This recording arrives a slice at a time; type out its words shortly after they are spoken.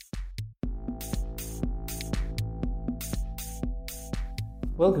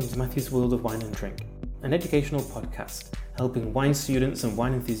Welcome to Matthew's World of Wine and Drink, an educational podcast helping wine students and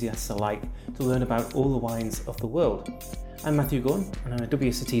wine enthusiasts alike to learn about all the wines of the world. I'm Matthew Gorn, and I'm a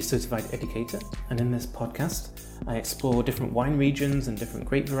WSET certified educator, and in this podcast I explore different wine regions and different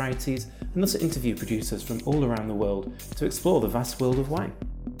grape varieties and also interview producers from all around the world to explore the vast world of wine.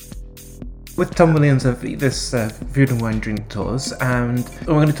 With Tom Williams of this Food and Wine Drink Tours, and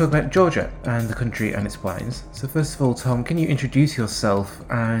we're going to talk about Georgia and the country and its wines. So first of all, Tom, can you introduce yourself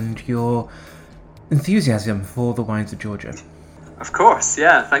and your enthusiasm for the wines of Georgia? Of course,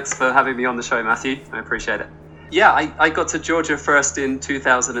 yeah. Thanks for having me on the show, Matthew. I appreciate it. Yeah, I got to Georgia first in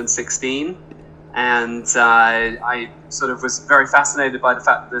 2016, and I sort of was very fascinated by the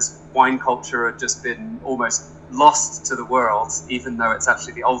fact that this wine culture had just been almost lost to the world, even though it's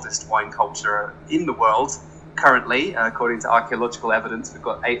actually the oldest wine culture in the world currently. According to archaeological evidence, we've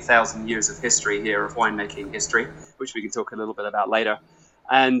got 8,000 years of history here, of winemaking history, which we can talk a little bit about later.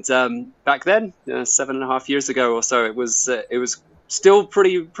 And back then, 7.5 years ago or so, it was still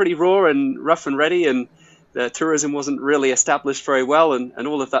pretty raw and rough and ready, and the tourism wasn't really established very well, and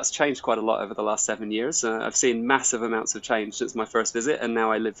all of that's changed quite a lot over the last 7 years. I've seen massive amounts of change since my first visit, and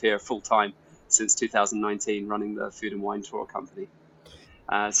now I live here full time since 2019, running the Food and Wine Tour company.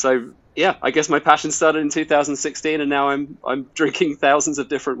 So yeah, I guess my passion started in 2016, and now I'm drinking thousands of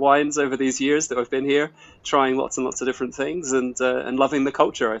different wines over these years that I've been here, trying lots and lots of different things, and loving the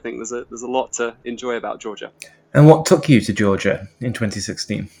culture. I think there's a lot to enjoy about Georgia. And what took you to Georgia in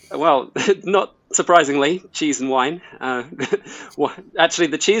 2016? Well, not surprisingly, cheese and wine. Actually,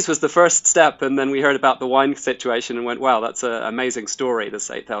 the cheese was the first step, and then we heard about the wine situation and went, wow, that's an amazing story, this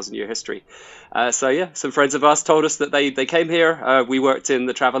 8,000-year history. So yeah, some friends of ours told us that they came here. We worked in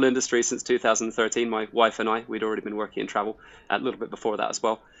the travel industry since 2013, my wife and I. We'd already been working in travel a little bit before that as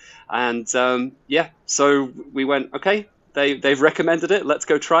well. And so we went, okay, they've recommended it, let's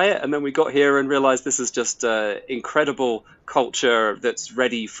go try it. And then we got here and realized this is just incredible culture that's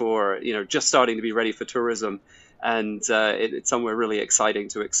ready for, just starting to be ready for tourism. And it's somewhere really exciting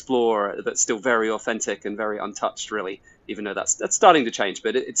to explore that's still very authentic and very untouched, really, even though that's starting to change,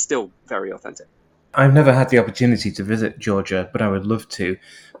 but it's still very authentic. I've never had the opportunity to visit Georgia, but I would love to.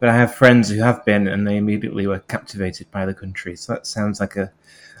 But I have friends who have been, and they immediately were captivated by the country. So that sounds like a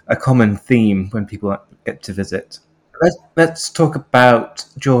common theme when people get to visit. Let's talk about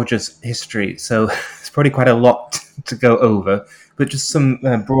Georgia's history. So it's probably quite a lot to go over, but just some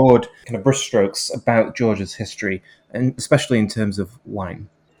broad kind of brushstrokes about Georgia's history, and especially in terms of wine.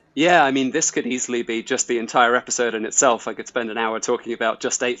 Yeah, I mean, this could easily be just the entire episode in itself. I could spend an hour talking about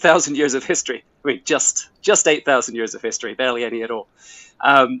just 8,000 years of history. I mean, just 8,000 years of history, barely any at all.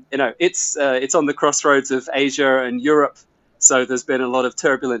 It's on the crossroads of Asia and Europe. So there's been a lot of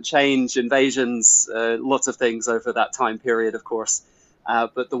turbulent change, invasions, lots of things over that time period, of course.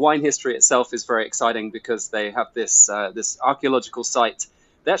 But the wine history itself is very exciting because they have this archaeological site.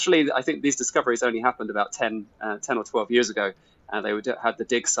 Actually, I think these discoveries only happened about 10 or 12 years ago. They had the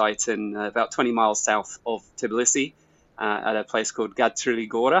dig site in about 20 miles south of Tbilisi at a place called Gadtrili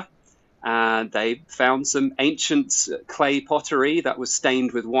Gora. And they found some ancient clay pottery that was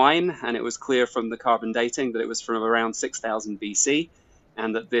stained with wine, and it was clear from the carbon dating that it was from around 6000 BC,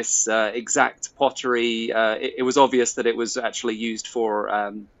 and that this exact pottery, it was obvious that it was actually used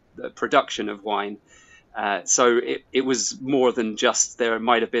for the production of wine. So it was more than just there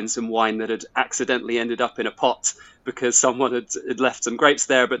might have been some wine that had accidentally ended up in a pot because someone had left some grapes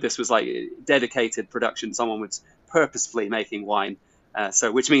there, but this was like dedicated production. Someone was purposefully making wine.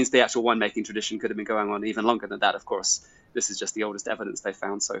 Which means the actual winemaking tradition could have been going on even longer than that, of course. This is just the oldest evidence they've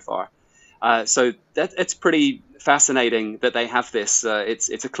found so far. So it's pretty fascinating that they have this.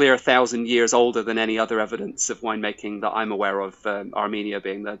 It's a clear 1,000 years older than any other evidence of winemaking that I'm aware of, Armenia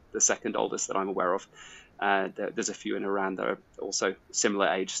being the second oldest that I'm aware of. There's a few in Iran that are also similar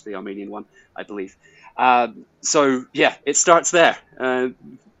age to the Armenian one, I believe. So yeah, it starts there,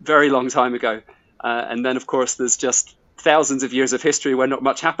 very long time ago. And then, of course, there's just thousands of years of history where not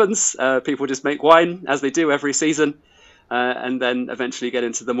much happens. People just make wine as they do every season, and then eventually get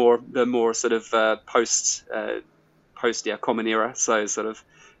into the more sort of post Common Era. So sort of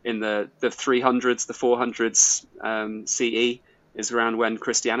in the 300s, the 400s CE is around when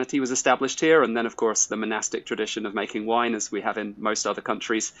Christianity was established here, and then of course the monastic tradition of making wine, as we have in most other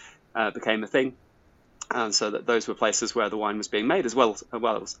countries, became a thing. And so that those were places where the wine was being made, as well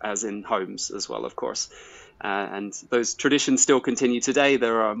as in homes as well, of course. And those traditions still continue today.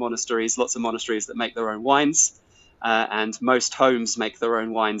 There are monasteries, lots of monasteries that make their own wines. And most homes make their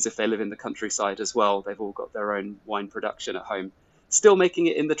own wines if they live in the countryside as well. They've all got their own wine production at home. Still making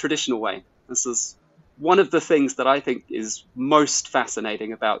it in the traditional way. This is one of the things that I think is most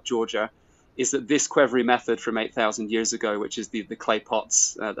fascinating about Georgia is that this Qvevri method from 8,000 years ago, which is the clay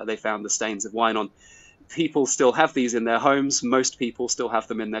pots that they found the stains of wine on, people still have these in their homes. Most people still have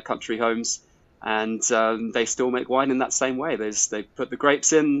them in their country homes. And they still make wine in that same way. They put the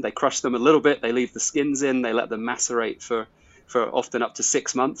grapes in, they crush them a little bit, they leave the skins in, they let them macerate for often up to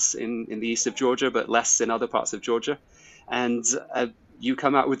 6 months in the east of Georgia, but less in other parts of Georgia. And you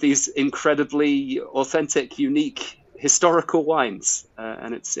come out with these incredibly authentic, unique, historical wines,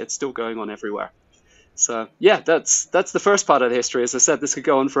 and it's still going on everywhere. So yeah, that's the first part of the history. As I said, this could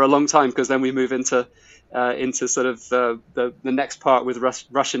go on for a long time, because then we move into sort of the next part with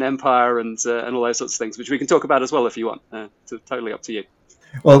Russian Empire and all those sorts of things, which we can talk about as well if you want. Totally up to you.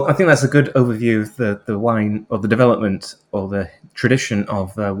 Well, I think that's a good overview of the wine, or the development, or the tradition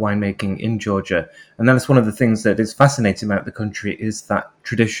of winemaking in Georgia. And that is one of the things that is fascinating about the country, is that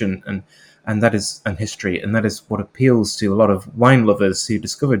tradition and history. And that is what appeals to a lot of wine lovers who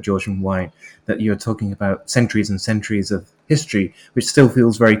discovered Georgian wine, that you're talking about centuries and centuries of history, which still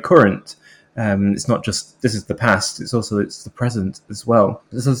feels very current. It's not just this is the past; it's the present as well.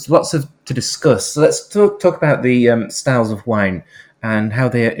 There's lots to discuss. So let's talk about the styles of wine and how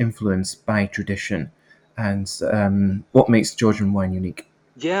they are influenced by tradition, and what makes Georgian wine unique.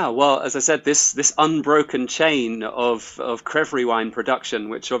 Yeah, well, as I said, this unbroken chain of Qvevri wine production,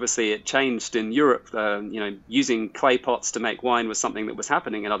 which obviously it changed in Europe. Using clay pots to make wine was something that was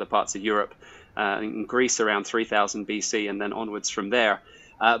happening in other parts of Europe, in Greece around 3000 BC, and then onwards from there.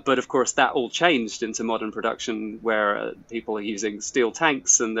 But of course, that all changed into modern production, where people are using steel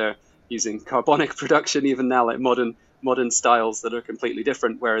tanks and they're using carbonic production even now, like modern styles that are completely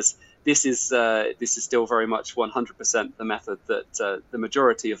different. Whereas this is still very much 100% the method that the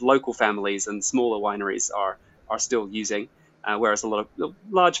majority of local families and smaller wineries are still using. Whereas a lot of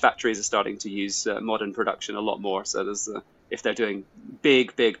large factories are starting to use modern production a lot more. So there's if they're doing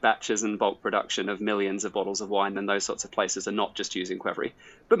big batches and bulk production of millions of bottles of wine, then those sorts of places are not just using Qvevri.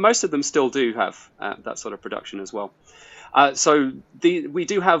 But most of them still do have that sort of production as well. So we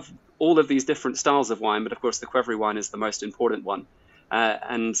do have all of these different styles of wine, but of course the Qvevri wine is the most important one.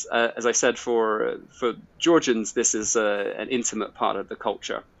 And as I said, for Georgians, this is an intimate part of the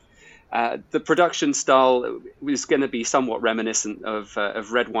culture. The production style is going to be somewhat reminiscent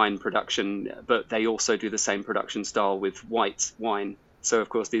of red wine production, but they also do the same production style with white wine. So, of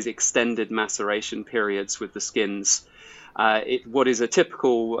course, these extended maceration periods with the skins. What is a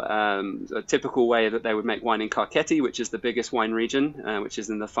typical way that they would make wine in Kakheti, which is the biggest wine region, which is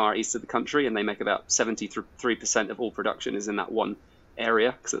in the far east of the country, and they make about 73% of all production is in that one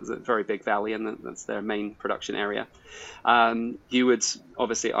area, because it's a very big valley, and that's their main production area. You would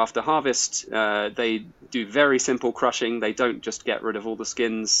obviously, after harvest, they do very simple crushing. They don't just get rid of all the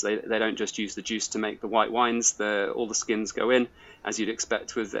skins. They don't just use the juice to make the white wines. All the skins go in, as you'd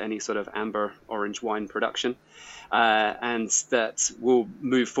expect with any sort of amber orange wine production. And that will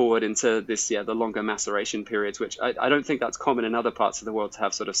move forward into this, the longer maceration periods, which I don't think that's common in other parts of the world, to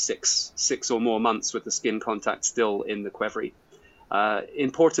have sort of six or more months with the skin contact still in the Qvevri.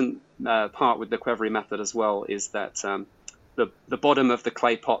 Important part with the Qvevri method as well is that the bottom of the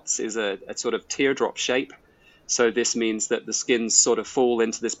clay pots is a sort of teardrop shape. So this means that the skins sort of fall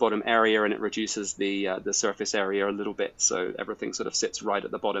into this bottom area, and it reduces the surface area a little bit. So everything sort of sits right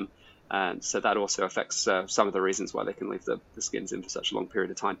at the bottom. And so that also affects some of the reasons why they can leave the skins in for such a long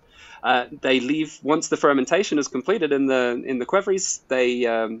period of time. They leave, once the fermentation is completed in the Qvevris,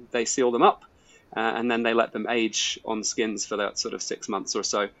 they seal them up. And then they let them age on skins for that sort of 6 months or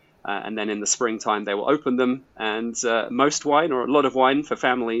so. And then in the springtime, they will open them. And most wine, or a lot of wine for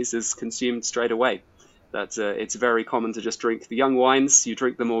families, is consumed straight away. It's very common to just drink the young wines. You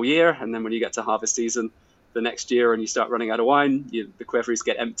drink them all year. And then when you get to harvest season the next year and you start running out of wine, the Qvevris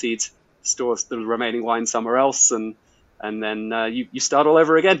get emptied, store the remaining wine somewhere else. And then you start all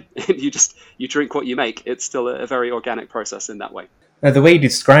over again. you drink what you make. It's still a very organic process in that way. The way you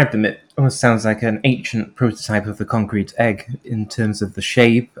describe them, it almost sounds like an ancient prototype of the concrete egg, in terms of the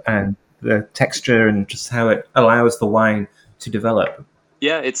shape and the texture and just how it allows the wine to develop.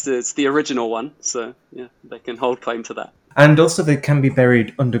 Yeah, it's the original one, so yeah, they can hold claim to that. And also they can be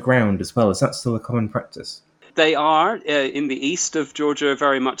buried underground as well. Is that still a common practice? They are, in the east of Georgia,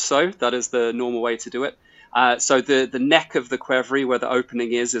 very much so. That is the normal way to do it. So the neck of the Qvevri, where the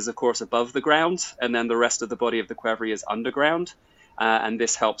opening is of course above the ground, and then the rest of the body of the Qvevri is underground. And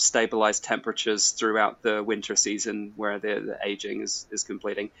this helps stabilize temperatures throughout the winter season, where the aging is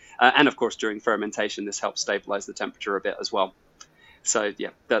completing. And of course, during fermentation, this helps stabilize the temperature a bit as well. So yeah,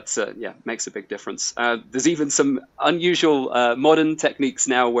 that's makes a big difference. There's even some unusual modern techniques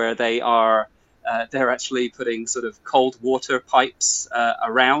now where they are they're actually putting sort of cold water pipes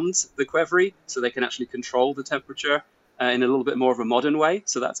around the Qvevri, so they can actually control the temperature in a little bit more of a modern way.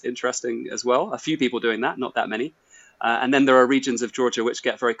 So that's interesting as well. A few people doing that, not that many. And then there are regions of Georgia which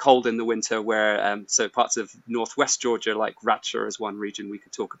get very cold in the winter, where so parts of northwest Georgia, like Racha is one region we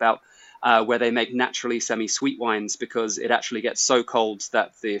could talk about, where they make naturally semi-sweet wines because it actually gets so cold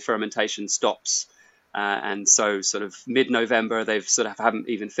that the fermentation stops. And so sort of mid-November, they've sort of haven't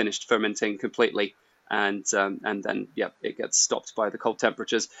even finished fermenting completely. And then, it gets stopped by the cold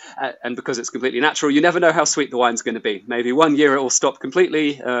temperatures. And because it's completely natural, you never know how sweet the wine's going to be. Maybe one year it will stop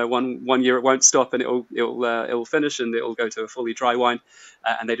completely. One year it won't stop, and it'll finish, and it'll go to a fully dry wine.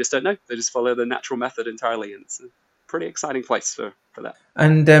 And they just don't know. They just follow the natural method entirely, and it's a pretty exciting place for that.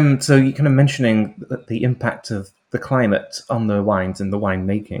 And so you're kind of mentioning the impact of the climate on the wines and the wine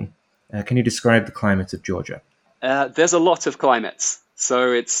making. Can you describe the climate of Georgia? There's a lot of climates.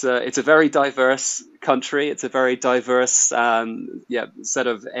 So it's a very diverse country. It's a very diverse set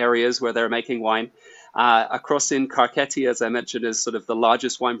of areas where they're making wine. Across in Kakheti, as I mentioned, is sort of the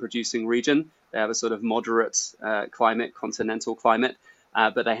largest wine producing region. They have a sort of moderate climate, continental climate,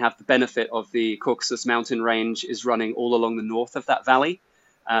 but they have the benefit of the Caucasus mountain range is running all along the north of that valley.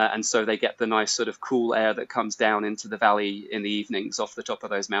 And so they get the nice sort of cool air that comes down into the valley in the evenings off the top of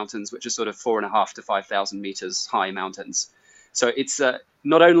those mountains, which are sort of 4,500 to 5,000 meters high mountains. So it's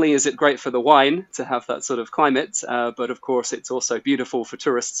not only is it great for the wine to have that sort of climate, but of course it's also beautiful for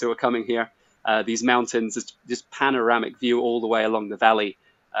tourists who are coming here. These mountains, it's just panoramic view all the way along the valley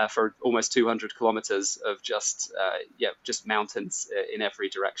for almost 200 kilometers of just mountains in every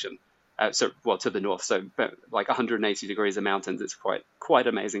direction. To the north, so like 180 degrees of mountains. It's quite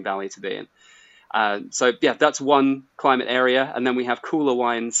amazing valley to be in. That's one climate area. And then we have cooler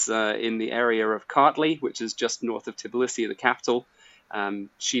wines in the area of Kartli, which is just north of Tbilisi, the capital.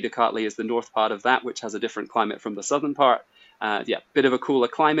 Shida Kartli is the north part of that, which has a different climate from the southern part. Bit of a cooler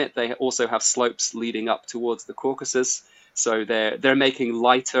climate. They also have slopes leading up towards the Caucasus. So they're making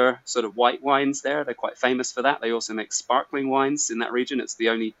lighter sort of white wines there. They're quite famous for that. They also make sparkling wines in that region. It's the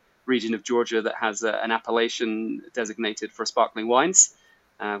only region of Georgia that has an appellation designated for sparkling wines.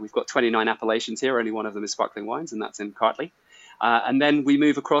 We've got 29 appellations here. Only one of them is sparkling wines, and that's in Kartli. And then we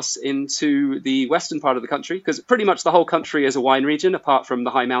move across into the western part of the country, because pretty much the whole country is a wine region, apart from the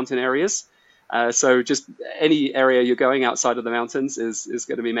high mountain areas. So just any area you're going outside of the mountains is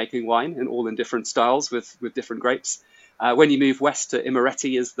going to be making wine, and all in different styles with different grapes. When you move west to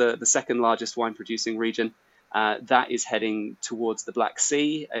Imereti is the second largest wine producing region. That is heading towards the Black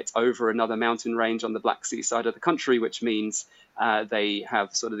Sea. It's over another mountain range on the Black Sea side of the country, which means they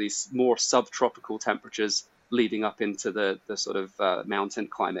have sort of these more subtropical temperatures leading up into the sort of mountain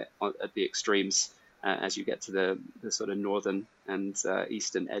climate at the extremes as you get to the sort of northern and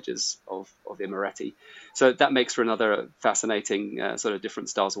eastern edges of Imereti. So that makes for another fascinating sort of different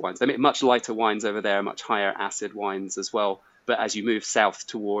styles of wines. They make much lighter wines over there, much higher acid wines as well. But as you move south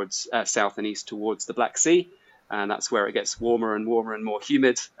and east towards the Black Sea, and that's where it gets warmer and warmer and more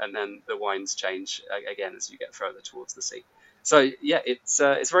humid, and then the wines change again as you get further towards the sea. So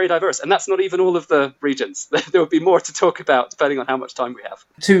it's very diverse, and that's not even all of the regions. There would be more to talk about depending on how much time we have.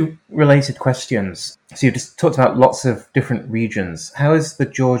 Two related questions. So you just talked about lots of different regions. How is the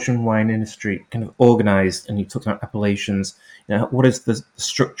Georgian wine industry kind of organized? And you talked about appellations. What is the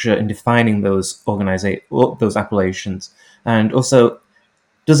structure in defining those appellations? And also,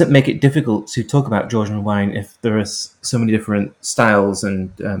 does it make it difficult to talk about Georgian wine if there are so many different styles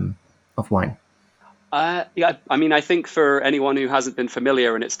and of wine? I think for anyone who hasn't been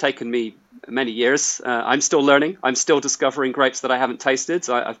familiar, and it's taken me many years, I'm still learning. I'm still discovering grapes that I haven't tasted.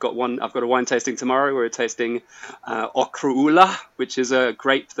 So I've got a wine tasting tomorrow. We're tasting Okruula, which is a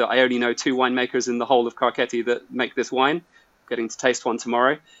grape that I only know 2 winemakers in the whole of Kakheti that make this wine. Getting to taste one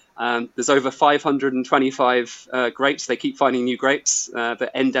tomorrow. There's over 525 grapes. They keep finding new grapes that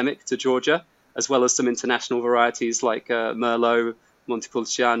are endemic to Georgia, as well as some international varieties like Merlot,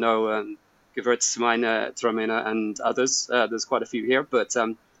 Montepulciano, and Gewürztraminer, Traminer, and others. There's quite a few here, but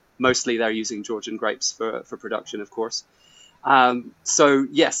mostly they're using Georgian grapes for production, of course. So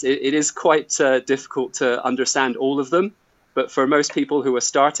yes, it is quite difficult to understand all of them, but for most people who are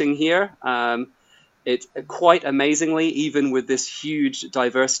starting here, it quite amazingly, even with this huge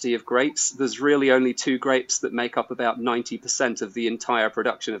diversity of grapes, there's really only 2 grapes that make up about 90% of the entire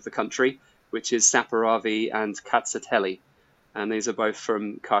production of the country, which is Saperavi and Katsateli. And these are both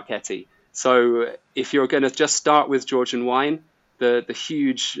from Kakheti. So if you're going to just start with Georgian wine, the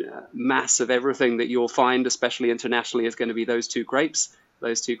huge mass of everything that you'll find, especially internationally, is going to be those 2 grapes.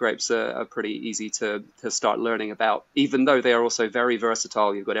 Those two grapes are pretty easy to start learning about, even though they are also very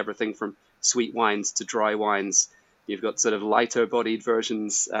versatile. You've got everything from sweet wines to dry wines. You've got sort of lighter bodied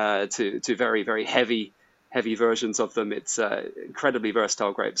versions to very, very heavy versions of them. It's incredibly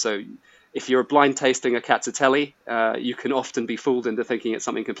versatile grape. So if you're blind tasting a Cacciatelli, you can often be fooled into thinking it's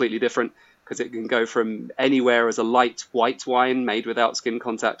something completely different, because it can go from anywhere as a light white wine made without skin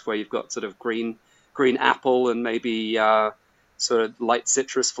contact, where you've got sort of green apple and maybe sort of light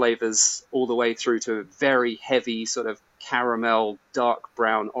citrus flavors, all the way through to very heavy sort of caramel, dark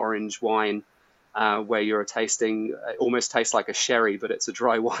brown orange wine, where you're tasting, it almost tastes like a sherry, but it's a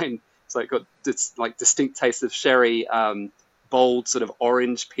dry wine. So it got this like distinct taste of sherry, bold sort of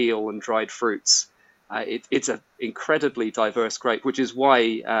orange peel and dried fruits. It's an incredibly diverse grape, which is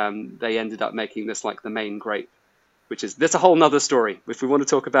why they ended up making this like the main grape, that's a whole nother story. If we want to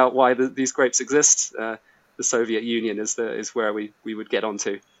talk about why these grapes exist, the Soviet Union is where we would get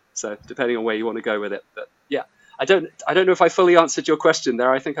onto. So depending on where you want to go with it, but yeah, I don't know if I fully answered your question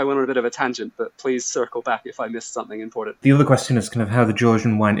there. I think I went on a bit of a tangent, but please circle back if I missed something important. The other question is kind of how the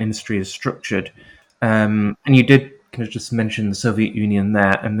Georgian wine industry is structured, and you did kind of just mention the Soviet Union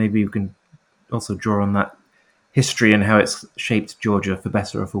there, and maybe you can also draw on that history and how it's shaped Georgia for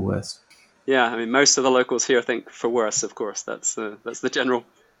better or for worse. Yeah, I mean, most of the locals here think for worse, of course. That's the general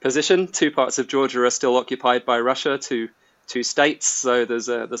position. Two parts of Georgia are still occupied by Russia, two states, so there's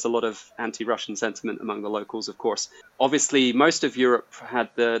a lot of anti-Russian sentiment among the locals, of course. Obviously, most of Europe had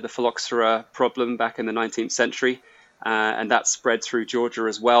the phylloxera problem back in the 19th century, and that spread through Georgia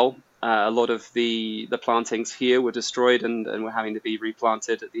as well. A lot of the plantings here were destroyed and were having to be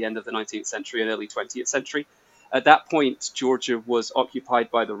replanted at the end of the 19th century and early 20th century. At that point, Georgia was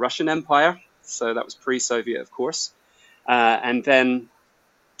occupied by the Russian Empire, so that was pre-Soviet, of course. And then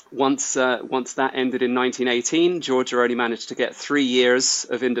once that ended in 1918, Georgia only managed to get 3 years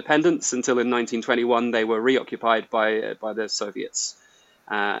of independence until in 1921 they were reoccupied by the Soviets.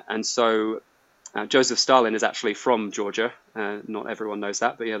 And so Joseph Stalin is actually from Georgia. Not everyone knows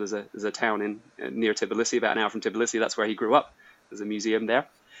that, but yeah, there's a town near Tbilisi, about an hour from Tbilisi. That's where he grew up. There's a museum there.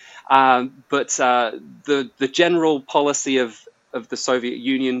 But the general policy of the Soviet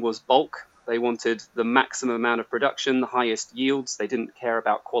Union was bulk. They wanted the maximum amount of production, the highest yields. They didn't care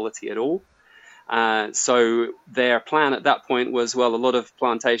about quality at all. So their plan at that point was, well, a lot of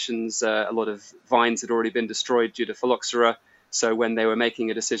plantations, a lot of vines had already been destroyed due to phylloxera. So when they were making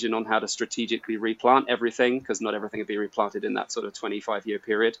a decision on how to strategically replant everything, because not everything would be replanted in that sort of 25-year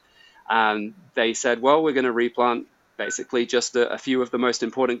period, they said, well, we're going to replant basically just a few of the most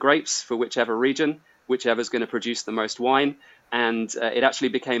important grapes for whichever region, whichever's going to produce the most wine. And it actually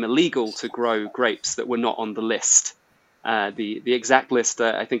became illegal to grow grapes that were not on the list. The exact list,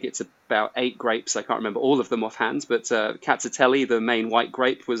 I think it's about 8 grapes. I can't remember all of them offhand, but Cacciatelli, the main white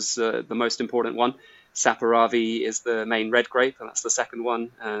grape, was the most important one. Saperavi is the main red grape, and that's the second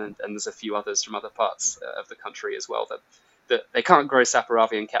one. And there's a few others from other parts of the country as well that they can't grow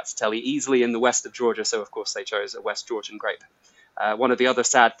Saperavi and Cacciatelli easily in the west of Georgia, so of course they chose a West Georgian grape. One of the other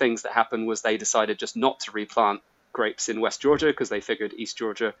sad things that happened was they decided just not to replant grapes in West Georgia because they figured East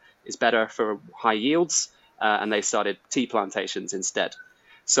Georgia is better for high yields, and they started tea plantations instead.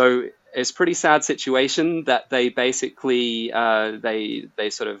 So it's a pretty sad situation that they basically they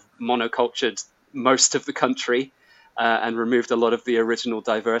sort of monocultured most of the country and removed a lot of the original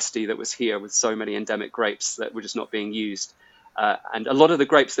diversity that was here with so many endemic grapes that were just not being used. And a lot of the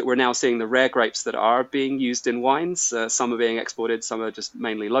grapes that we're now seeing, the rare grapes that are being used in wines, some are being exported, some are just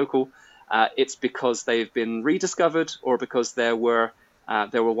mainly local. It's because they've been rediscovered, or because there were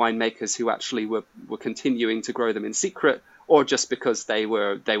winemakers who actually were continuing to grow them in secret, or just because they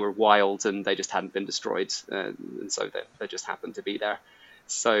were wild and they just hadn't been destroyed, and so they just happened to be there.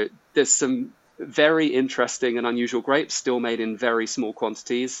 So there's some very interesting and unusual grapes still made in very small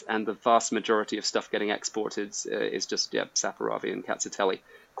quantities, and the vast majority of stuff getting exported is just Saperavi and Cacciatelli.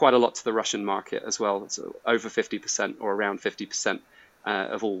 Quite a lot to the Russian market as well. So over 50% or around 50%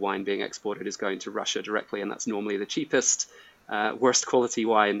 of all wine being exported is going to Russia directly, and that's normally the cheapest, worst quality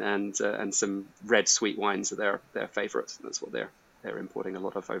wine, and some red sweet wines are their favourites. That's what they're importing a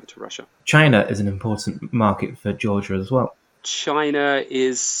lot of over to Russia. China is an important market for Georgia as well. China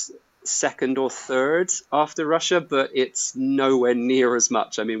is second or third after Russia, but it's nowhere near as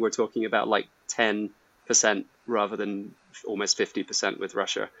much. I mean, we're talking about like 10% rather than almost 50% with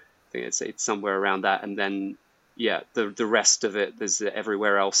Russia. I think it's somewhere around that. And then, yeah, the rest of it, there's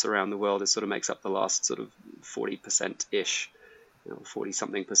everywhere else around the world. It sort of makes up the last sort of 40%-ish,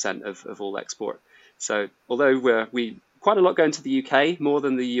 40-something percent of all export. So although we quite a lot going to the UK, more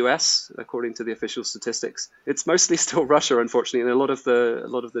than the US, according to the official statistics. It's mostly still Russia, unfortunately, and a lot of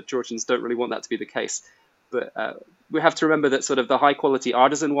the Georgians don't really want that to be the case. But we have to remember that sort of the high quality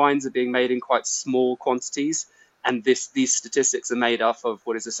artisan wines are being made in quite small quantities, and these statistics are made up of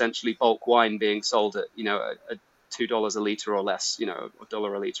what is essentially bulk wine being sold at a $2 a liter or less, a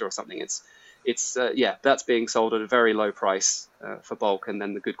dollar a liter or something. It's that's being sold at a very low price for bulk, and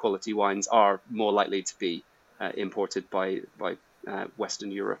then the good quality wines are more likely to be imported by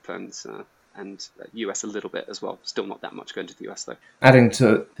Western Europe and US a little bit as well. Still not that much going to the US though. Adding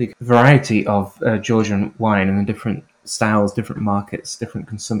to the variety of Georgian wine and the different styles, different markets, different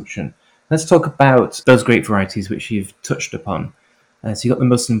consumption, let's talk about those great varieties which you've touched upon. So you've got the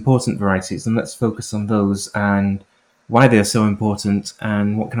most important varieties, and let's focus on those and why they're so important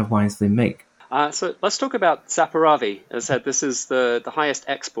and what kind of wines they make. So let's talk about Saperavi. As I said, this is the highest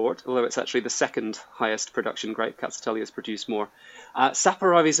export, although it's actually the second highest production grape. Katsateli has produced more.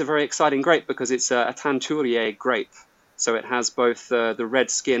 Saperavi is a very exciting grape because it's a Tanturie grape. So it has both the red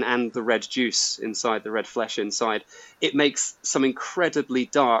skin and the red juice inside, the red flesh inside. It makes some incredibly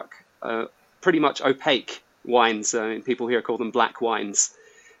dark, pretty much opaque wines. People here call them black wines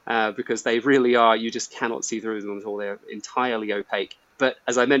because they really are, you just cannot see through them at all. They're entirely opaque. But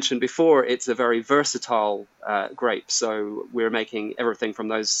as I mentioned before, it's a very versatile grape. So we're making everything from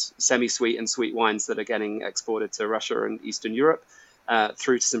those semi-sweet and sweet wines that are getting exported to Russia and Eastern Europe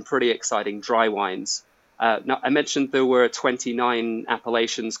through to some pretty exciting dry wines. Now, I mentioned there were 29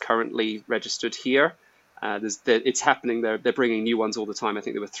 appellations currently registered here. It's happening. They're bringing new ones all the time. I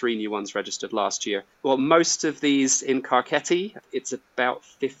think there were 3 new ones registered last year. Well, most of these in Kakheti. It's about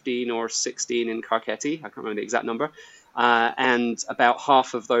 15 or 16 in Kakheti. I can't remember the exact number. And about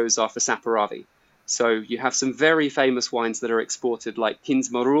half of those are for Saperavi. So you have some very famous wines that are exported, like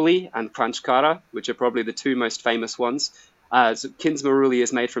Kindzmaruli and Kranjkara, which are probably the 2 most famous ones. So Kindzmaruli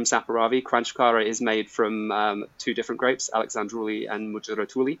is made from Saperavi. Kranjkara is made from 2 different grapes, Alexandruli and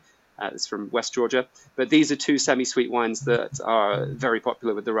Mujaratuli. It's from West Georgia. But these are 2 semi-sweet wines that are very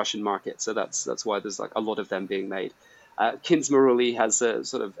popular with the Russian market. So that's why there's like a lot of them being made. Kindzmaruli has a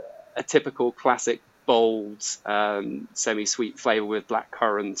sort of a typical classic bold semi-sweet flavor with black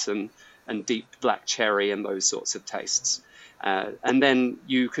currant and deep black cherry and those sorts of tastes. And then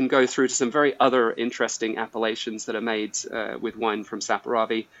you can go through to some very other interesting appellations that are made with wine from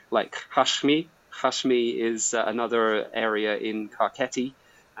Saperavi, like Khashmi. Khashmi is another area in Kakheti.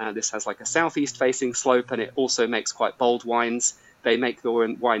 This has like a southeast facing slope, and it also makes quite bold wines. They make the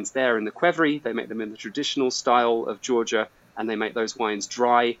wines there in the Qvevri. They make them in the traditional style of Georgia, and they make those wines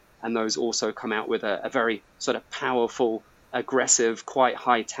dry. And those also come out with a very sort of powerful, aggressive, quite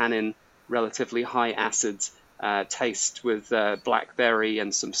high tannin, relatively high acid taste with blackberry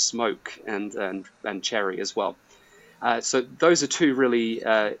and some smoke and cherry as well. So those are 2 really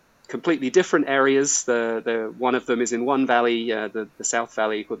completely different areas. The one of them is in one valley, the South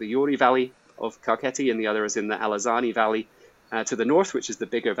Valley called the Yuri Valley of Kakheti, and the other is in the Alazani Valley to the north, which is the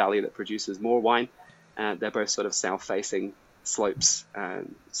bigger valley that produces more wine. They're both sort of south-facing slopes,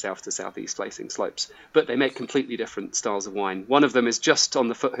 south to southeast facing slopes, but they make completely different styles of wine. One of them is just on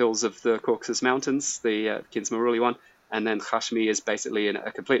the foothills of the Caucasus Mountains, the Kindzmaruli one, and then Khashmi is basically in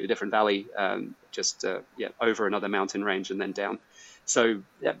a completely different valley, just over another mountain range and then down. So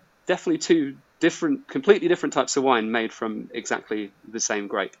definitely 2 completely different types of wine made from exactly the same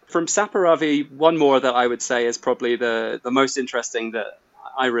grape. From Saperavi, one more that I would say is probably the most interesting that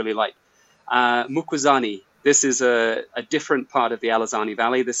I really like. Mukhuzani. This is a different part of the Alazani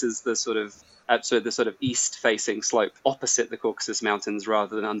Valley. This is the sort of east-facing slope opposite the Caucasus Mountains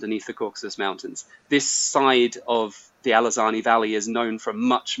rather than underneath the Caucasus Mountains. This side of the Alazani Valley is known for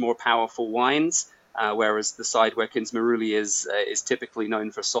much more powerful wines, whereas the side where Kindzmaruli is typically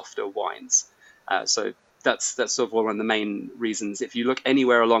known for softer wines. So that's sort of one of the main reasons. If you look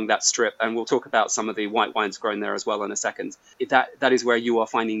anywhere along that strip, and we'll talk about some of the white wines grown there as well in a second, that is where you are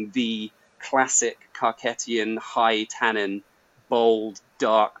finding the classic Kakhetian high tannin, bold,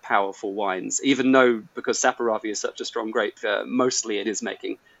 dark, powerful wines. Even though, because Saperavi is such a strong grape, mostly it is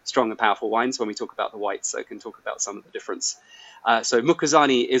making strong and powerful wines. When we talk about the whites, I can talk about some of the difference. So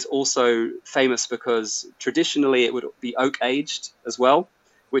Mukhuzani is also famous because traditionally it would be oak aged as well,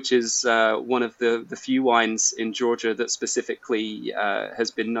 which is one of the few wines in Georgia that specifically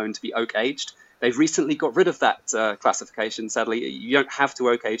has been known to be oak aged. They've recently got rid of that classification, sadly. You don't have to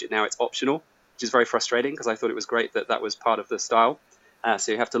oak age it now, it's optional, which is very frustrating because I thought it was great that was part of the style.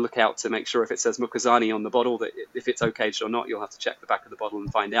 So you have to look out to make sure if it says Mukhuzani on the bottle, that if it's oak aged or not, you'll have to check the back of the bottle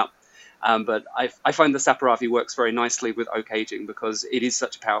and find out. But I find the Saperavi works very nicely with oak aging because it is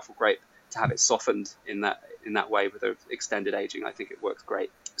such a powerful grape to have it softened in that in that way with extended aging. I think it works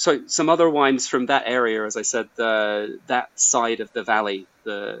great. So some other wines from that area, as I said, that side of the valley,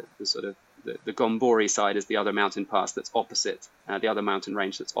 the sort of the Gombori side is the other mountain pass that's opposite, the other mountain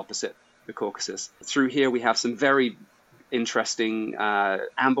range that's opposite the Caucasus. Through here we have some very interesting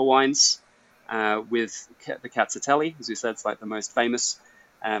amber wines with the Cazzetelli, as you said, it's like the most famous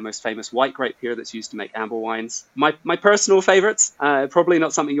white grape here that's used to make amber wines. My personal favorites, probably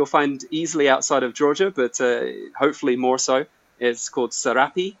not something you'll find easily outside of Georgia, but hopefully more so, is called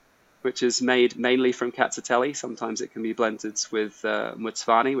Serapi, which is made mainly from Cazzetelli. Sometimes it can be blended with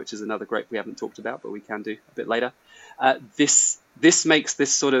Mutsvani, which is another grape we haven't talked about, but we can do a bit later. This makes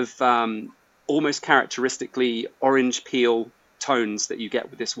this sort of almost characteristically orange peel tones that you get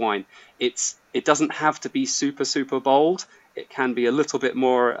with this wine. It doesn't have to be super bold. It can be a little bit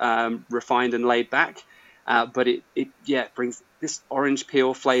more refined and laid back, but it brings this orange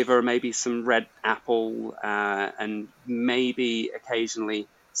peel flavor, maybe some red apple, and maybe occasionally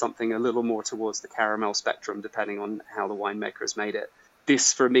something a little more towards the caramel spectrum, depending on how the winemaker has made it.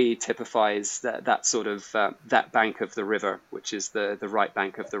 This, for me, typifies that sort of that bank of the river, which is the right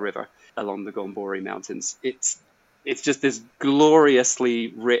bank of the river along the Gombori Mountains. It's just this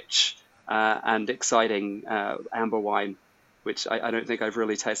gloriously rich and exciting amber wine, which I don't think I've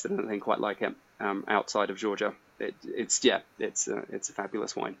really tasted anything quite like it outside of Georgia. It's a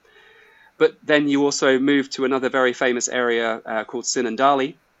fabulous wine. But then you also move to another very famous area called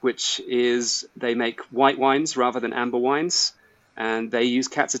Sinandali, which is they make white wines rather than amber wines. And they use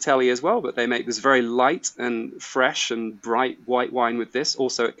Cazzetelli as well, but they make this very light and fresh and bright white wine with this.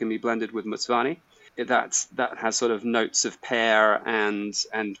 Also, it can be blended with Mutsvani. That has sort of notes of pear and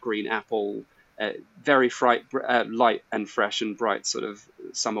green apple, very light and fresh and bright sort of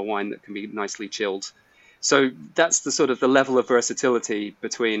summer wine that can be nicely chilled. So that's the sort of the level of versatility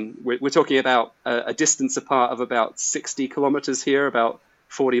between. We're talking about a distance apart of about 60 kilometers here, about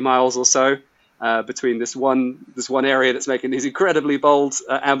 40 miles or so. Between this one area that's making these incredibly bold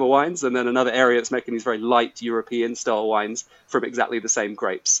amber wines, and then another area that's making these very light European style wines from exactly the same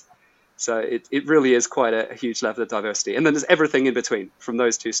grapes. So it really is quite a huge level of diversity. And then there's everything in between from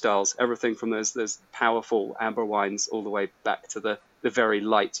those two styles, everything from those powerful amber wines all the way back to the very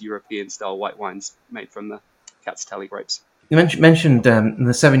light European style white wines made from the Cazzetelli grapes. You mentioned in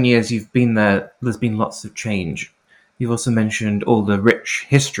the 7 years you've been there, there's been lots of change. You've also mentioned all the rich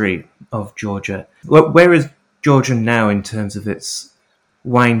history of Georgia. Where is Georgia now in terms of its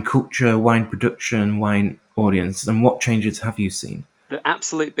wine culture, wine production, wine audience, and what changes have you seen? The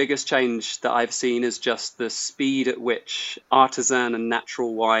absolute biggest change that I've seen is just the speed at which artisan and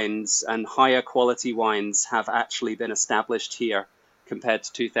natural wines and higher quality wines have actually been established here compared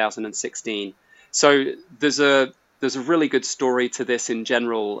to 2016. So there's a really good story to this in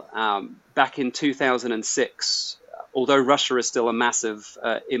general. Back in 2006, although Russia is still a massive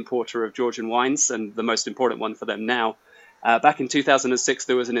importer of Georgian wines and the most important one for them now, back in 2006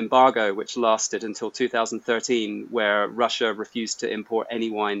 there was an embargo which lasted until 2013 where Russia refused to import any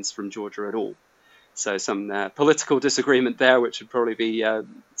wines from Georgia at all. So some political disagreement there, which would probably be a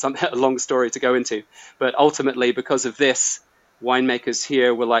long story to go into. But ultimately, because of this, winemakers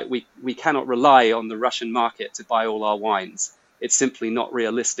here were like, we cannot rely on the Russian market to buy all our wines. It's simply not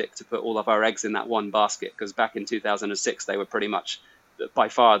realistic to put all of our eggs in that one basket, because back in 2006, they were pretty much by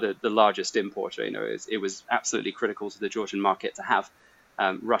far the largest importer. You know, it was absolutely critical to the Georgian market to have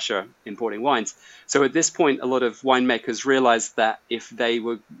Russia importing wines. So at this point, a lot of winemakers realized that if they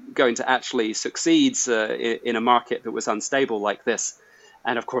were going to actually succeed in a market that was unstable like this,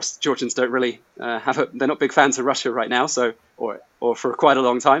 and of course, Georgians don't really they're not big fans of Russia right now, so or for quite a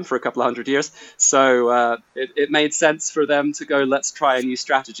long time, for a couple of hundred years. So it made sense for them to go, let's try a new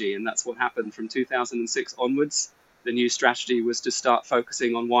strategy. And that's what happened from 2006 onwards. The new strategy was to start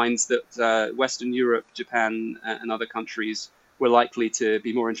focusing on wines that Western Europe, Japan, and other countries were likely to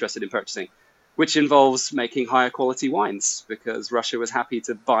be more interested in purchasing, which involves making higher quality wines, because Russia was happy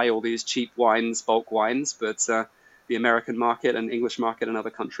to buy all these cheap wines, bulk wines, but the American market and English market and other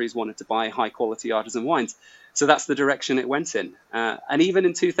countries wanted to buy high quality artisan wines. So that's the direction it went in. And even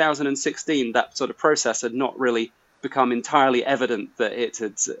in 2016, that sort of process had not really become entirely evident that it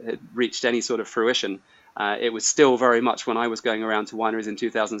had reached any sort of fruition. It was still very much, when I was going around to wineries in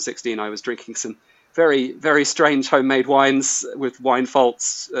 2016, I was drinking some very, very strange homemade wines with wine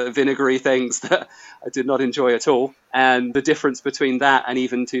faults, vinegary things that I did not enjoy at all. And the difference between that and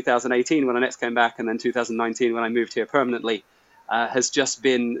even 2018 when I next came back, and then 2019 when I moved here permanently, has just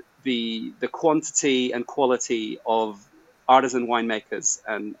been the quantity and quality of artisan winemakers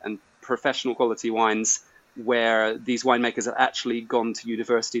and professional quality wines where these winemakers have actually gone to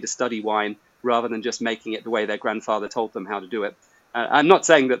university to study wine rather than just making it the way their grandfather told them how to do it. I'm not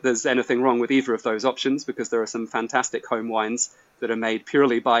saying that there's anything wrong with either of those options, because there are some fantastic home wines that are made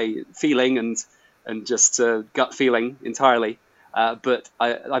purely by feeling and just gut feeling entirely. But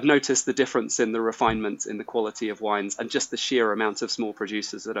I've noticed the difference in the refinement, in the quality of wines, and just the sheer amount of small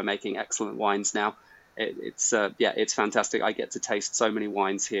producers that are making excellent wines now. It's fantastic. I get to taste so many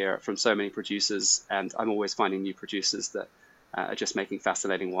wines here from so many producers, and I'm always finding new producers that are just making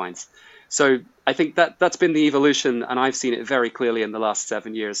fascinating wines. So I think that's been the evolution, and I've seen it very clearly in the last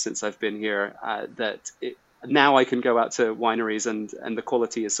 7 years since I've been here, now I can go out to wineries and the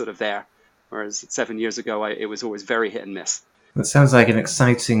quality is sort of there, whereas 7 years ago it was always very hit and miss. That sounds like an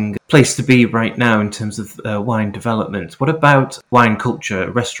exciting place to be right now in terms of wine development. What about wine culture,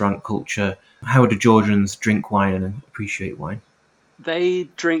 restaurant culture? How do Georgians drink wine and appreciate wine? They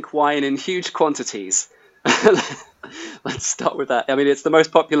drink wine in huge quantities. Let's start with that. I mean, it's the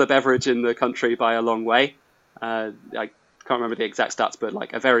most popular beverage in the country by a long way. I can't remember the exact stats, but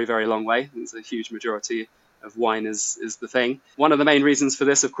like a very, very long way. It's a huge majority of wine is the thing. One of the main reasons for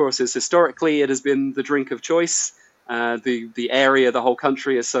this, of course, is historically it has been the drink of choice. The area, the whole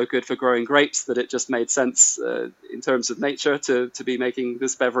country is so good for growing grapes that it just made sense in terms of nature to be making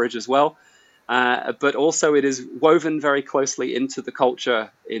this beverage as well. But also it is woven very closely into the culture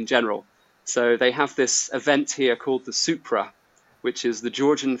in general. So they have this event here called the Supra, which is the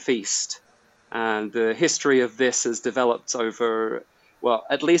Georgian feast. And the history of this has developed over, well,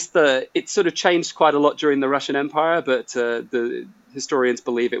 at least it sort of changed quite a lot during the Russian Empire, but the historians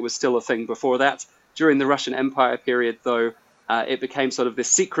believe it was still a thing before that. During the Russian Empire period, though, it became sort of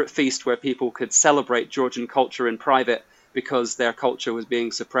this secret feast where people could celebrate Georgian culture in private because their culture was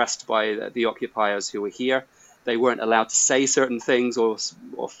being suppressed by the occupiers who were here. They weren't allowed to say certain things or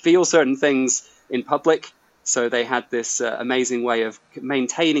feel certain things in public. So they had this amazing way of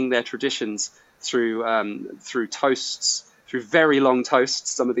maintaining their traditions through toasts, through very long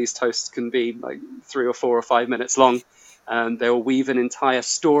toasts. Some of these toasts can be like 3 or 4 or 5 minutes long. They'll weave an entire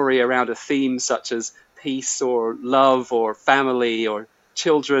story around a theme such as peace or love or family or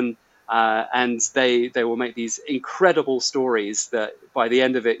children. And they will make these incredible stories that by the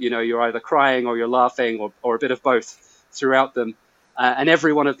end of it, you're either crying or you're laughing or a bit of both throughout them. And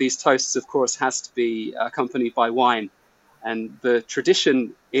every one of these toasts, of course, has to be accompanied by wine. And the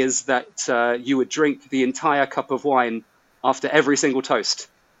tradition is that you would drink the entire cup of wine after every single toast,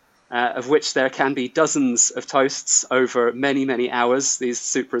 of which there can be dozens of toasts over many, many hours. These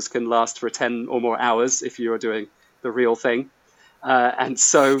supras can last for 10 or more hours if you are doing the real thing. And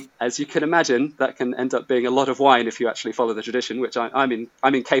so, as you can imagine, that can end up being a lot of wine if you actually follow the tradition, which I'm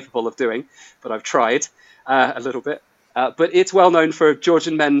incapable of doing, but I've tried a little bit. But it's well known for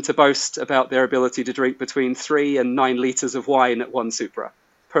Georgian men to boast about their ability to drink between 3 and 9 liters of wine at one supra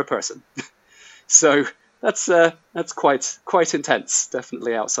per person. So that's quite intense,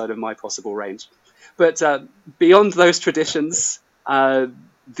 definitely outside of my possible range. But beyond those traditions,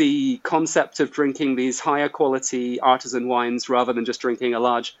 the concept of drinking these higher quality artisan wines rather than just drinking a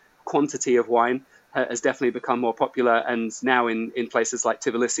large quantity of wine has definitely become more popular. And now in places like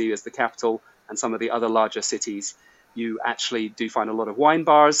Tbilisi as the capital and some of the other larger cities, you actually do find a lot of wine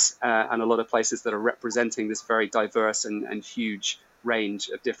bars and a lot of places that are representing this very diverse and huge range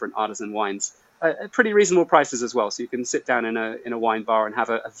of different artisan wines at pretty reasonable prices as well. So you can sit down in a wine bar and have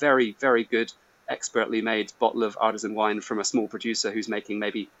a very, very good expertly made bottle of artisan wine from a small producer who's making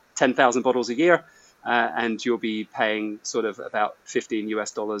maybe 10,000 bottles a year, and you'll be paying sort of about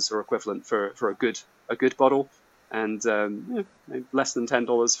 $15 or equivalent for a good bottle, and less than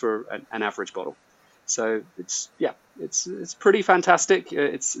 $10 for an average bottle. So it's pretty fantastic.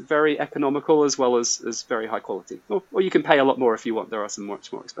 It's very economical as well as very high quality. Or you can pay a lot more if you want. There are some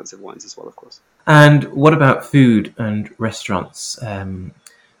much more expensive wines as well, of course. And what about food and restaurants?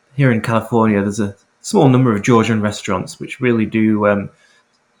 Here in California, there's a small number of Georgian restaurants which really do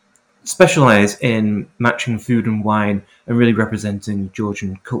specialize in matching food and wine and really representing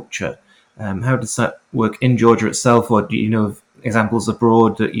Georgian culture. How does that work in Georgia itself, or do you know of examples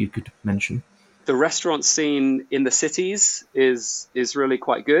abroad that you could mention? The restaurant scene in the cities is really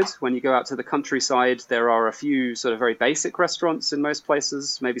quite good. When you go out to the countryside, there are a few sort of very basic restaurants in most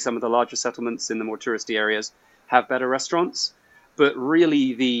places. Maybe some of the larger settlements in the more touristy areas have better restaurants. But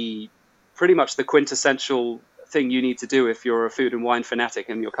really, pretty much the quintessential thing you need to do if you're a food and wine fanatic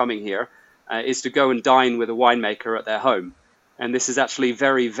and you're coming here is to go and dine with a winemaker at their home. And this is actually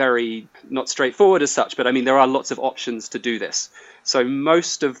very, very not straightforward as such, but I mean, there are lots of options to do this. So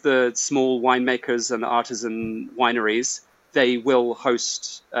most of the small winemakers and the artisan wineries they will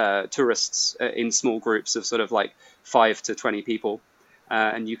host tourists in small groups of sort of like 5 to 20 people.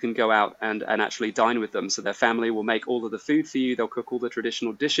 And you can go out and actually dine with them. So their family will make all of the food for you. They'll cook all the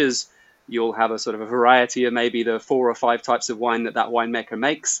traditional dishes. You'll have a sort of a variety of maybe the 4 or 5 types of wine that winemaker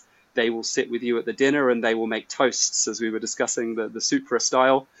makes. They will sit with you at the dinner and they will make toasts, as we were discussing the Supra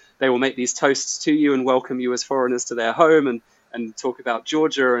style. They will make these toasts to you and welcome you as foreigners to their home and talk about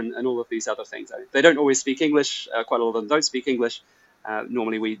Georgia and all of these other things. They don't always speak English. Quite a lot of them don't speak English.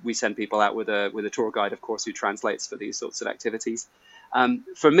 Normally we send people out with a tour guide, of course, who translates for these sorts of activities.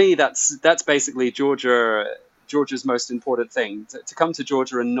 For me, that's basically Georgia's most important thing. To come to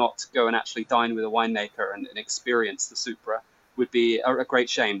Georgia and not go and actually dine with a winemaker and experience the Supra would be a great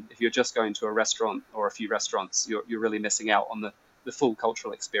shame. If you're just going to a restaurant or a few restaurants, you're really missing out on the full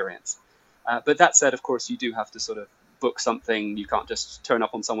cultural experience. But that said, of course, you do have to sort of book something. You can't just turn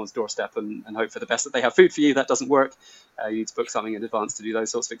up on someone's doorstep and hope for the best that they have food for you. That doesn't work. You need to book something in advance to do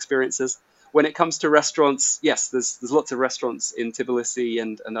those sorts of experiences. When it comes to restaurants, yes, there's lots of restaurants in Tbilisi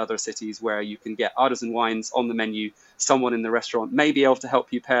and other cities where you can get artisan wines on the menu. Someone in the restaurant may be able to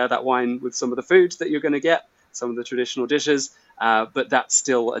help you pair that wine with some of the food that you're going to get, some of the traditional dishes, but that's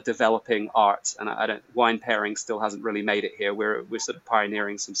still a developing art. And wine pairing still hasn't really made it here. We're sort of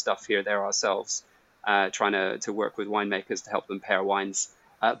pioneering some stuff here there ourselves, trying to work with winemakers to help them pair wines.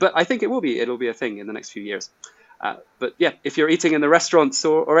 But I think it'll be a thing in the next few years. But yeah, if you're eating in the restaurants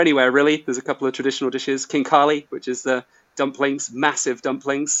or anywhere really, there's a couple of traditional dishes. Khinkali, which is the dumplings, massive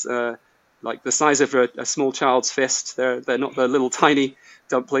dumplings, like the size of a small child's fist. They're not the little tiny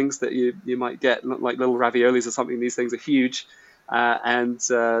dumplings that you might get, not like little raviolis or something. These things are huge. And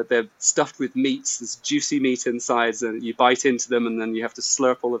they're stuffed with meats. There's juicy meat inside, and you bite into them, and then you have to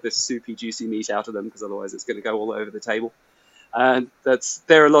slurp all of this soupy, juicy meat out of them because otherwise it's going to go all over the table. And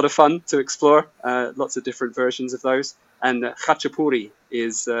they're a lot of fun to explore. Lots of different versions of those. And khachapuri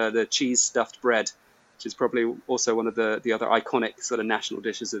is the cheese stuffed bread, which is probably also one of the other iconic sort of national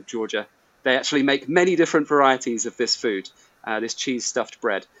dishes of Georgia. They actually make many different varieties of this food, this cheese stuffed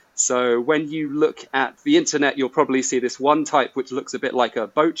bread. So when you look at the internet, you'll probably see this one type which looks a bit like a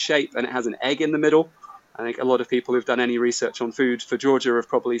boat shape and it has an egg in the middle. I think a lot of people who've done any research on food for Georgia have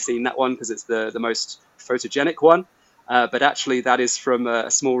probably seen that one because it's the most photogenic one. But actually that is from a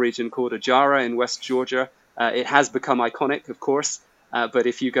small region called Ajara in West Georgia. It has become iconic, of course. But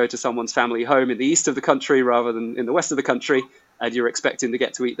if you go to someone's family home in the east of the country rather than in the west of the country, and you're expecting to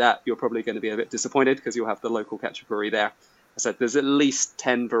get to eat that, you're probably going to be a bit disappointed because you'll have the local khachapuri there. I said there's at least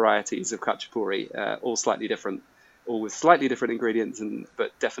 10 varieties of khachapuri, all slightly different, all with slightly different ingredients,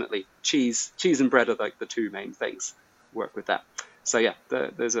 but definitely cheese and bread are like the two main things. Work with that. So yeah,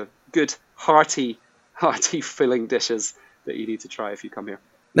 there's a good hearty filling dishes that you need to try if you come here.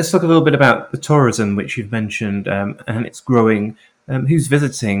 Let's talk a little bit about the tourism, which you've mentioned, and it's growing. Who's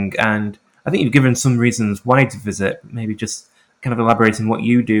visiting? And I think you've given some reasons why to visit, maybe just kind of elaborating what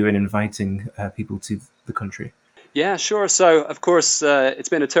you do and inviting people to the country. Yeah, sure. So, of course, it's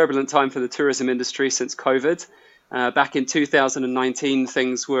been a turbulent time for the tourism industry since COVID. Back in 2019,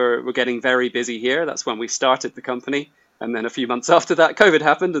 things were getting very busy here. That's when we started the company. And then a few months after that, COVID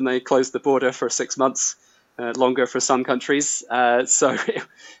happened and they closed the border for 6 months, longer for some countries. So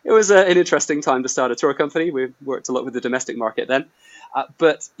it was an interesting time to start a tour company. We worked a lot with the domestic market then.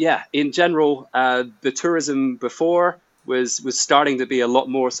 But yeah, in general, the tourism before was starting to be a lot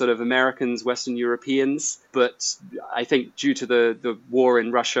more sort of Americans, Western Europeans. But I think due to the war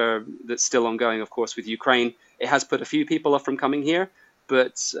in Russia that's still ongoing, of course, with Ukraine, it has put a few people off from coming here.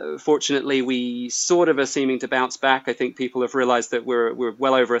 But fortunately, we sort of are seeming to bounce back. I think people have realized that we're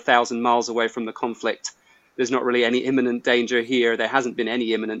well over 1,000 miles away from the conflict. There's not really any imminent danger here. There hasn't been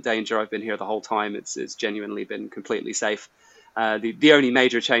any imminent danger. I've been here the whole time. It's genuinely been completely safe. The only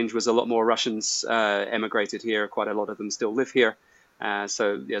major change was a lot more Russians emigrated here. Quite a lot of them still live here.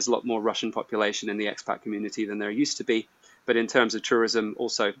 So there's a lot more Russian population in the expat community than there used to be. But in terms of tourism,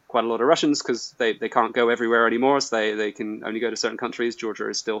 also quite a lot of Russians because they can't go everywhere anymore. So they can only go to certain countries. Georgia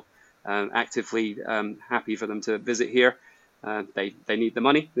is still actively happy for them to visit here. They need the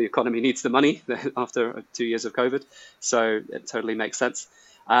money. The economy needs the money after 2 years of COVID. So it totally makes sense.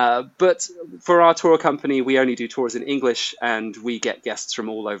 But for our tour company, we only do tours in English and we get guests from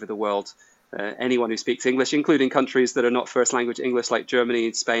all over the world. Anyone who speaks English, including countries that are not first language English like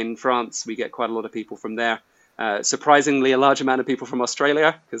Germany, Spain, France, we get quite a lot of people from there. Surprisingly, a large amount of people from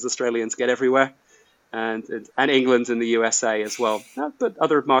Australia because Australians get everywhere. And England and the USA as well. But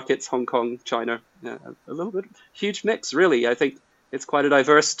other markets, Hong Kong, China, a little bit huge mix, really. I think it's quite a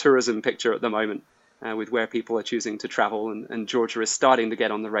diverse tourism picture at the moment with where people are choosing to travel. And Georgia is starting to get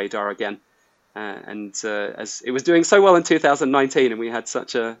on the radar again. As it was doing so well in 2019, and we had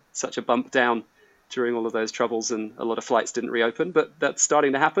such a bump down during all of those troubles, and a lot of flights didn't reopen, but that's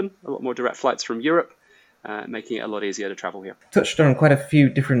starting to happen. A lot more direct flights from Europe, making it a lot easier to travel here. Touched on quite a few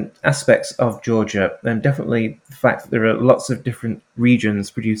different aspects of Georgia, and definitely the fact that there are lots of different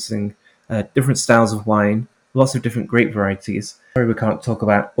regions producing different styles of wine, lots of different grape varieties. Sorry, we can't talk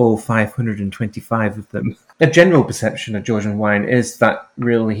about all 525 of them. A general perception of Georgian wine is that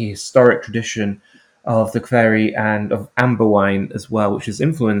really historic tradition of the Kvery and of amber wine as well, which has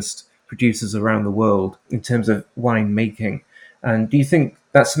influenced producers around the world in terms of wine making. And do you think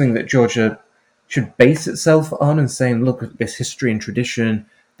that's something that Georgia should base itself on, and saying, look at this history and tradition,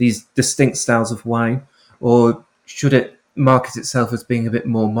 these distinct styles of wine, or should it market itself as being a bit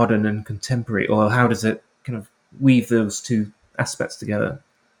more modern and contemporary, or how does it kind of weave those two aspects together?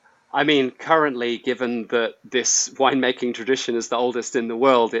 I mean, currently, given that this winemaking tradition is the oldest in the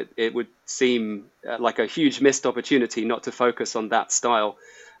world, it would seem like a huge missed opportunity not to focus on that style.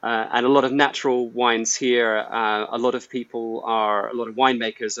 And a lot of natural wines here, a lot of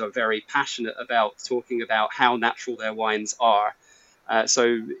winemakers are very passionate about talking about how natural their wines are.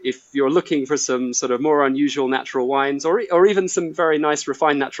 So if you're looking for some sort of more unusual natural wines, or even some very nice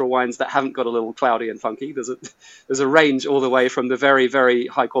refined natural wines that haven't got a little cloudy and funky, there's a range all the way from the very, very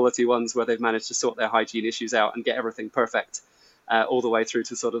high quality ones where they've managed to sort their hygiene issues out and get everything perfect, all the way through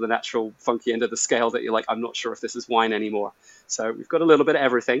to sort of the natural funky end of the scale that you're like, I'm not sure if this is wine anymore. So we've got a little bit of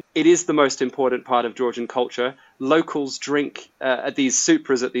everything. It is the most important part of Georgian culture. Locals drink at these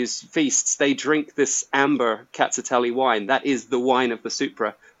supras, at these feasts, they drink this amber Katsateli wine. That is the wine of the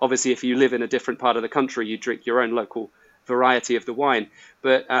supra. Obviously, if you live in a different part of the country, you drink your own local variety of the wine.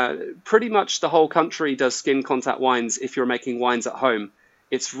 But pretty much the whole country does skin contact wines if you're making wines at home.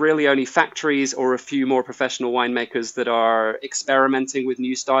 It's really only factories or a few more professional winemakers that are experimenting with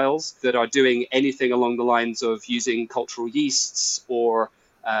new styles, that are doing anything along the lines of using cultural yeasts or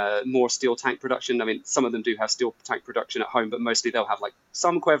more steel tank production. I mean, some of them do have steel tank production at home, but mostly they'll have like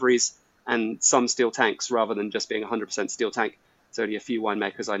some qvevris and some steel tanks rather than just being 100% steel tank. There's only a few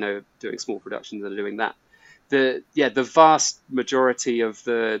winemakers I know doing small productions that are doing that. The vast majority of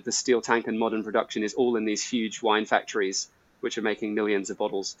the steel tank and modern production is all in these huge wine factories, which are making millions of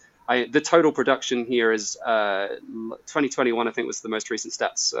bottles. The total production here is 2021, I think was the most recent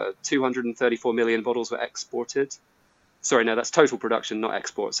stats. 234 million bottles were exported. Sorry, no, that's total production, not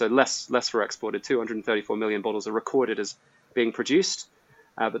export. So less were exported. 234 million bottles are recorded as being produced.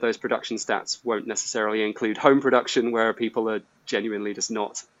 But those production stats won't necessarily include home production, where people are genuinely just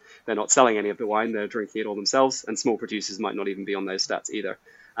they're not selling any of the wine, they're drinking it all themselves, and small producers might not even be on those stats either.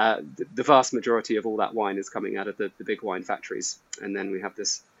 The vast majority of all that wine is coming out of the big wine factories. And then we have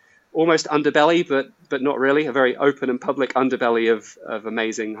this almost underbelly, but not really, a very open and public underbelly of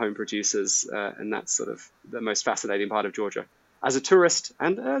amazing home producers. And that's sort of the most fascinating part of Georgia. As a tourist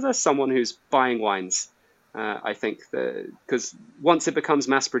and as someone who's buying wines, I think because once it becomes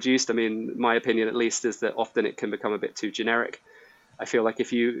mass produced, I mean, my opinion at least is that often it can become a bit too generic. I feel like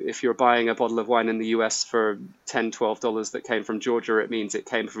if you're buying a bottle of wine in the US for $10, $12 that came from Georgia, it means it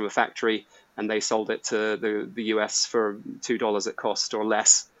came from a factory and they sold it to the US for $2 at cost or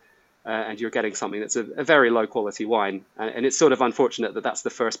less. And you're getting something that's a very low quality wine. And it's sort of unfortunate that that's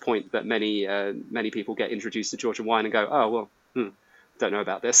the first point that many people get introduced to Georgian wine and go, oh, well, don't know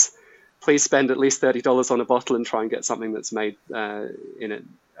about this. Please spend at least $30 on a bottle and try and get something that's made in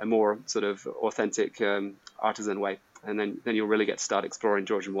a more sort of authentic artisan way. And then you'll really get to start exploring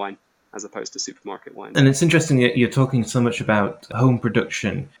Georgian wine as opposed to supermarket wine. And it's interesting that you're talking so much about home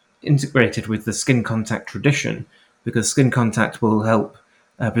production integrated with the skin contact tradition, because skin contact will help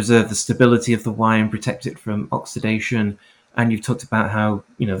preserve the stability of the wine, protect it from oxidation. And you've talked about how,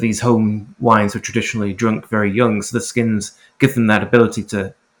 these home wines are traditionally drunk very young, so the skins give them that ability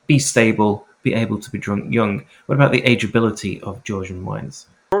to be stable, be able to be drunk young. What about the ageability of Georgian wines?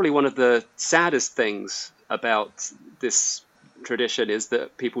 Probably one of the saddest things about this tradition is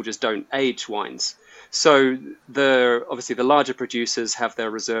that people just don't age wines. So obviously the larger producers have their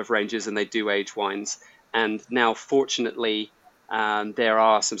reserve ranges and they do age wines. And now, fortunately, there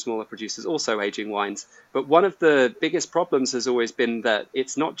are some smaller producers also aging wines. But one of the biggest problems has always been that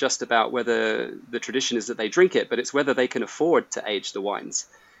it's not just about whether the tradition is that they drink it, but it's whether they can afford to age the wines.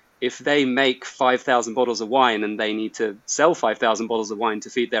 If they make 5,000 bottles of wine and they need to sell 5,000 bottles of wine to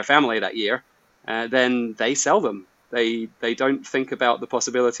feed their family that year, then they sell them. They don't think about the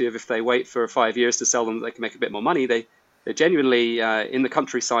possibility of if they wait for 5 years to sell them, they can make a bit more money. They genuinely, in the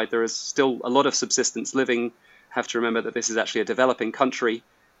countryside, there is still a lot of subsistence living. Have to remember that this is actually a developing country.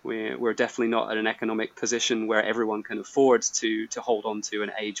 We're definitely not at an economic position where everyone can afford to hold on to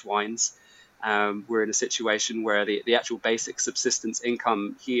and age wines. We're in a situation where the actual basic subsistence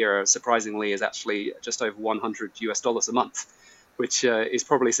income here, surprisingly, is actually just over $100 a month, which is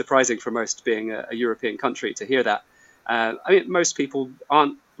probably surprising for most, being a European country, to hear that. I mean, most people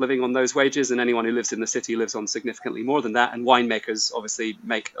aren't living on those wages, and anyone who lives in the city lives on significantly more than that. And winemakers obviously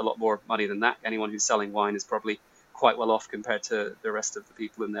make a lot more money than that. Anyone who's selling wine is probably quite well off compared to the rest of the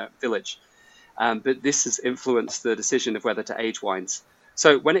people in their village. But this has influenced the decision of whether to age wines.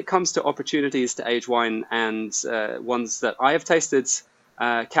 So when it comes to opportunities to age wine, and ones that I have tasted,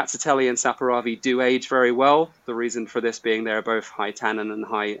 Cacciatelli and Saperavi do age very well. The reason for this being they're both high tannin and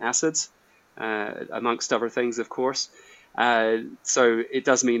high acids, amongst other things, of course. So it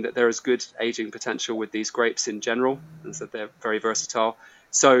does mean that there is good aging potential with these grapes in general, and so they're very versatile.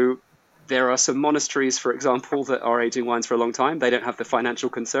 So there are some monasteries, for example, that are aging wines for a long time. They don't have the financial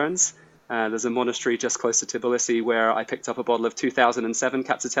concerns. There's a monastery just close to Tbilisi where I picked up a bottle of 2007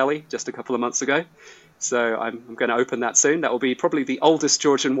 Cacciatelli just a couple of months ago. So I'm going to open that soon. That will be probably the oldest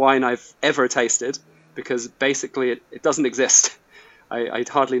Georgian wine I've ever tasted, because basically it doesn't exist. I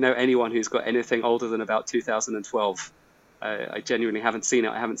hardly know anyone who's got anything older than about 2012. I genuinely haven't seen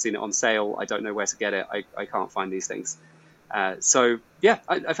it. I haven't seen it on sale. I don't know where to get it. I can't find these things. So yeah,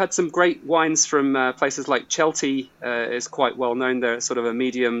 I've had some great wines from places like Celti. Is quite well known. They're sort of a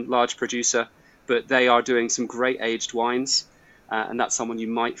medium large producer, but they are doing some great aged wines, and that's someone you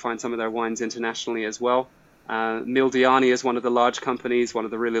might find some of their wines internationally as well. Mildiani is one of the large companies, one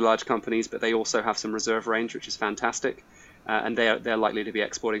of the really large companies, but they also have some reserve range, which is fantastic, and they're likely to be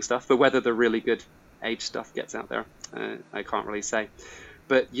exporting stuff. But whether the really good aged stuff gets out there, I can't really say.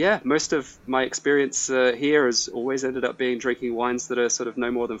 But yeah, most of my experience here has always ended up being drinking wines that are sort of no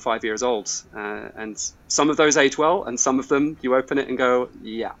more than 5 years old. And some of those age well, and some of them you open it and go,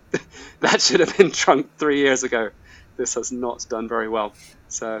 yeah, that should have been drunk 3 years ago. This has not done very well.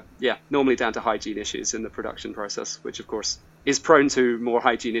 So yeah, normally down to hygiene issues in the production process, which of course is prone to more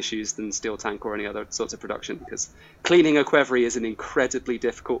hygiene issues than steel tank or any other sorts of production, because cleaning a qvevri is an incredibly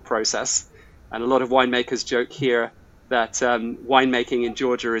difficult process. And a lot of winemakers joke here that winemaking in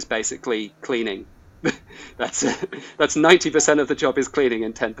Georgia is basically cleaning. That's 90% of the job is cleaning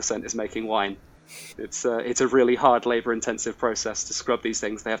and 10% is making wine. It's a really hard, labor-intensive process to scrub these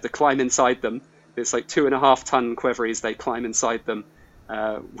things. They have to climb inside them. It's like 2.5 ton qvevris. They climb inside them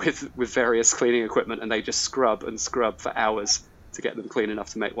with various cleaning equipment, and they just scrub and scrub for hours to get them clean enough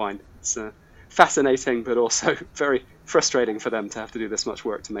to make wine. It's fascinating, but also very frustrating for them to have to do this much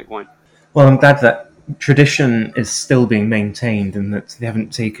work to make wine. Well, I'm glad that tradition is still being maintained and that they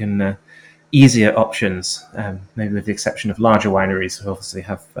haven't taken easier options, maybe with the exception of larger wineries who obviously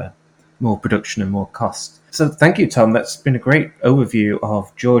have more production and more cost. So thank you, Tom. That's been a great overview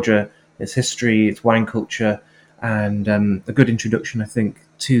of Georgia, its history, its wine culture, and a good introduction, I think,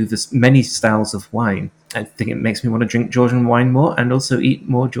 to the many styles of wine. I think it makes me want to drink Georgian wine more and also eat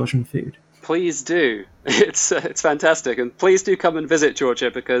more Georgian food. Please do. It's fantastic. And please do come and visit Georgia,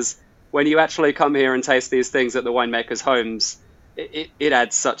 because when you actually come here and taste these things at the winemakers' homes, it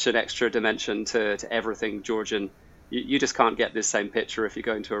adds such an extra dimension to everything Georgian. You just can't get this same picture if you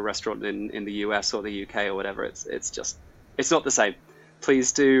go into a restaurant in the US or the UK or whatever. It's not the same.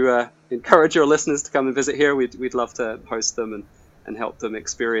 Please do encourage your listeners to come and visit here. We'd love to host them and help them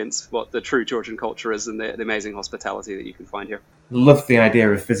experience what the true Georgian culture is and the amazing hospitality that you can find here. Love the idea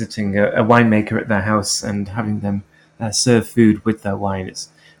of visiting a winemaker at their house and having them serve food with their wine. It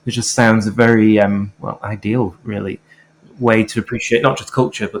just sounds a very ideal, really, way to appreciate not just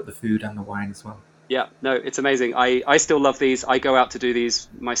culture, but the food and the wine as well. Yeah, no, it's amazing. I still love these. I go out to do these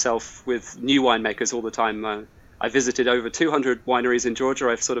myself with new winemakers all the time. I visited over 200 wineries in Georgia.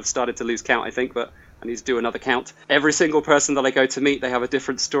 I've sort of started to lose count, I think, but I need to do another count. Every single person that I go to meet, they have a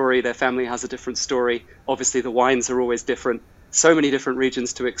different story. Their family has a different story. Obviously, the wines are always different. So many different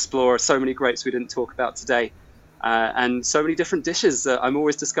regions to explore. So many grapes we didn't talk about today. And so many different dishes. I'm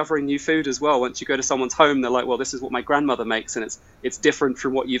always discovering new food as well. Once you go to someone's home, they're like, well, this is what my grandmother makes, and it's different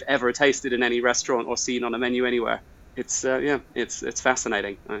from what you've ever tasted in any restaurant or seen on a menu anywhere. It's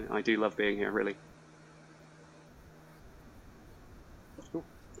fascinating. I do love being here, really.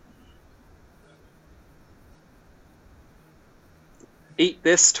 Eat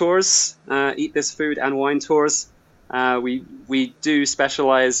This tours, Eat This food and wine tours. We do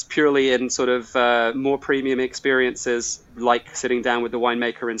specialize purely in sort of more premium experiences, like sitting down with the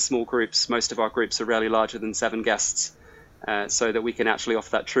winemaker in small groups. Most of our groups are rarely larger than 7 guests, so that we can actually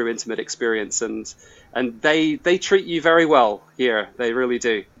offer that true intimate experience. And they treat you very well here. They really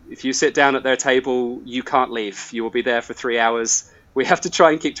do. If you sit down at their table, you can't leave. You will be there for 3 hours. We have to try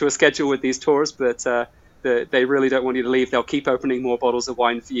and keep to a schedule with these tours, but they really don't want you to leave. They'll keep opening more bottles of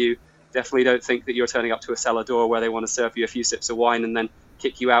wine for you. Definitely don't think that you're turning up to a cellar door where they want to serve you a few sips of wine and then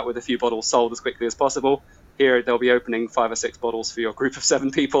kick you out with a few bottles sold as quickly as possible. Here, they'll be opening 5 or 6 bottles for your group of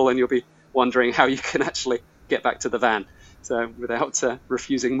 7 people, and you'll be wondering how you can actually get back to the van, so without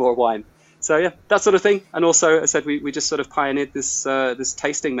refusing more wine. So yeah, that sort of thing. And also, as I said, we just sort of pioneered this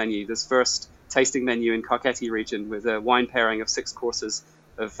tasting menu, this first tasting menu in Kakheti region, with a wine pairing of 6 courses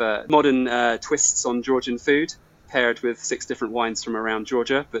of modern twists on Georgian food, paired with 6 different wines from around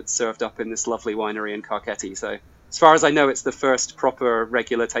Georgia, but served up in this lovely winery in Kakheti. So as far as I know, it's the first proper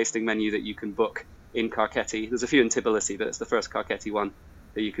regular tasting menu that you can book in Kakheti. There's a few in Tbilisi, but it's the first Kakheti one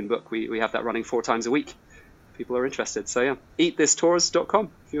that you can book. We have that running 4 times a week. People are interested. So yeah, eatthistours.com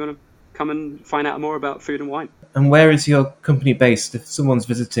if you want to come and find out more about food and wine. And where is your company based? If someone's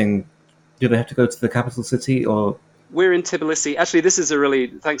visiting, do they have to go to the capital city, or? We're in Tbilisi. Actually, this is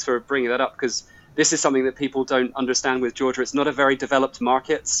thanks for bringing that up, because this is something that people don't understand with Georgia. It's not a very developed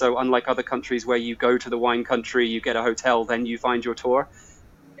market. So unlike other countries where you go to the wine country, you get a hotel, then you find your tour.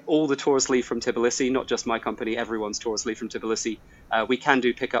 All the tours leave from Tbilisi, not just my company, everyone's tours leave from Tbilisi. We can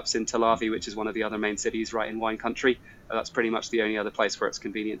do pickups in Tel Aviv, which is one of the other main cities right in wine country. That's pretty much the only other place where it's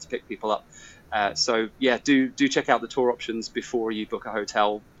convenient to pick people up. So yeah, do check out the tour options before you book a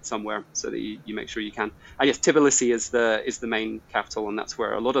hotel somewhere, so that you make sure you can. And yes, Tbilisi is the main capital, and that's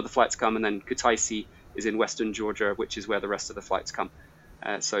where a lot of the flights come. And then Kutaisi is in western Georgia, which is where the rest of the flights come.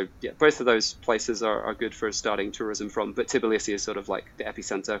 So yeah, both of those places are good for starting tourism from, but Tbilisi is sort of like the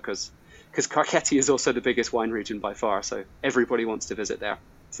epicenter, because Kakheti is also the biggest wine region by far, so everybody wants to visit there.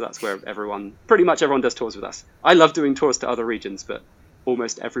 So that's where pretty much everyone does tours with us. I love doing tours to other regions, but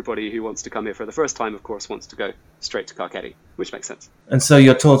almost everybody who wants to come here for the first time, of course, wants to go straight to Kakheti, which makes sense. And so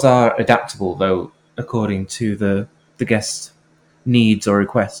your tours are adaptable, though, according to the guest needs or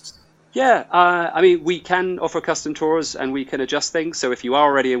requests? Yeah, I mean, we can offer custom tours and we can adjust things. So if you are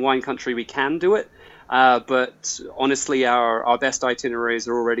already in wine country, we can do it. But honestly, our best itineraries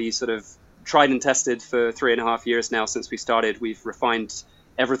are already sort of tried and tested for 3.5 years now since we started. We've refined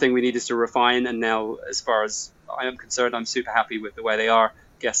everything we needed to refine. And now, as far as I am concerned, I'm super happy with the way they are.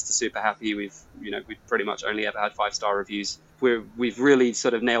 Guests are super happy. We've pretty much only ever had 5-star reviews. We've really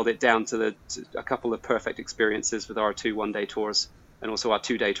sort of nailed it down to a couple of perfect experiences with our 2 one-day tours. And also our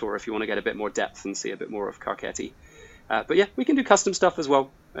 2-day tour if you want to get a bit more depth and see a bit more of Kakheti. But yeah, we can do custom stuff as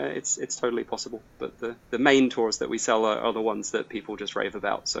well. It's totally possible. But the main tours that we sell are the ones that people just rave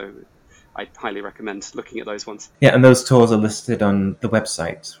about. So I highly recommend looking at those ones. Yeah, and those tours are listed on the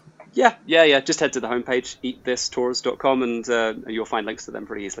website. Yeah. Just head to the homepage, eatthistours.com, and you'll find links to them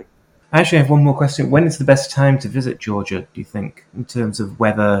pretty easily. I actually have one more question. When is the best time to visit Georgia, do you think, in terms of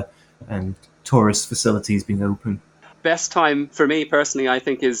weather and tourist facilities being open? Best time for me personally, I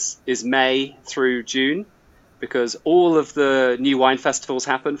think, is May through June, because all of the new wine festivals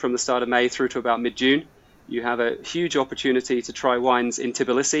happen from the start of May through to about mid-June. You have a huge opportunity to try wines in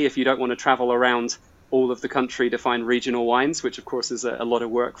Tbilisi if you don't want to travel around all of the country to find regional wines, which of course is a lot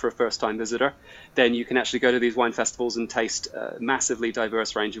of work for a first-time visitor. Then you can actually go to these wine festivals and taste a massively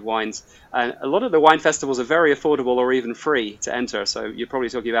diverse range of wines. And a lot of the wine festivals are very affordable or even free to enter. So you're probably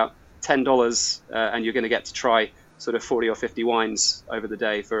talking about $10 and you're going to get to try sort of 40 or 50 wines over the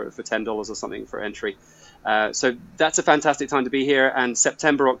day for $10 or something for entry. So that's a fantastic time to be here. And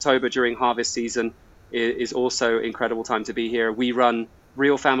September, October during harvest season is also incredible time to be here. We run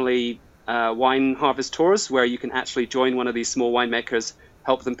real family wine harvest tours where you can actually join one of these small winemakers,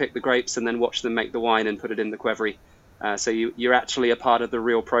 help them pick the grapes, and then watch them make the wine and put it in the qvevri. So you're actually a part of the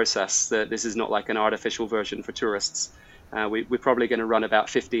real process. This is not like an artificial version for tourists. We're probably going to run about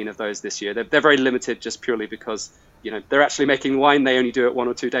 15 of those this year. They're very limited just purely because they're actually making wine. They only do it 1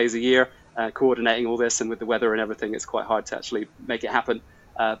 or 2 days a year. Coordinating all this, and with the weather and everything, it's quite hard to actually make it happen.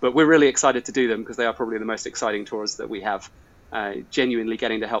 But we're really excited to do them because they are probably the most exciting tours that we have. Genuinely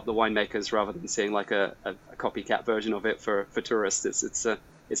getting to help the winemakers rather than seeing like a copycat version of it for tourists.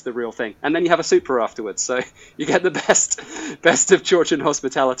 It's the real thing. And then you have a super afterwards, so you get the best of Georgian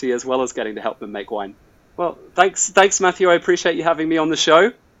hospitality as well as getting to help them make wine. Well, thanks, Matthew. I appreciate you having me on the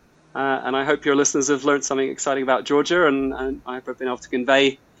show. And I hope your listeners have learned something exciting about Georgia, and I hope I've been able to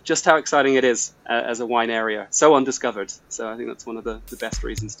convey just how exciting it is as a wine area, so undiscovered. So I think that's one of the best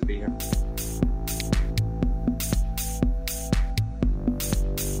reasons to be here.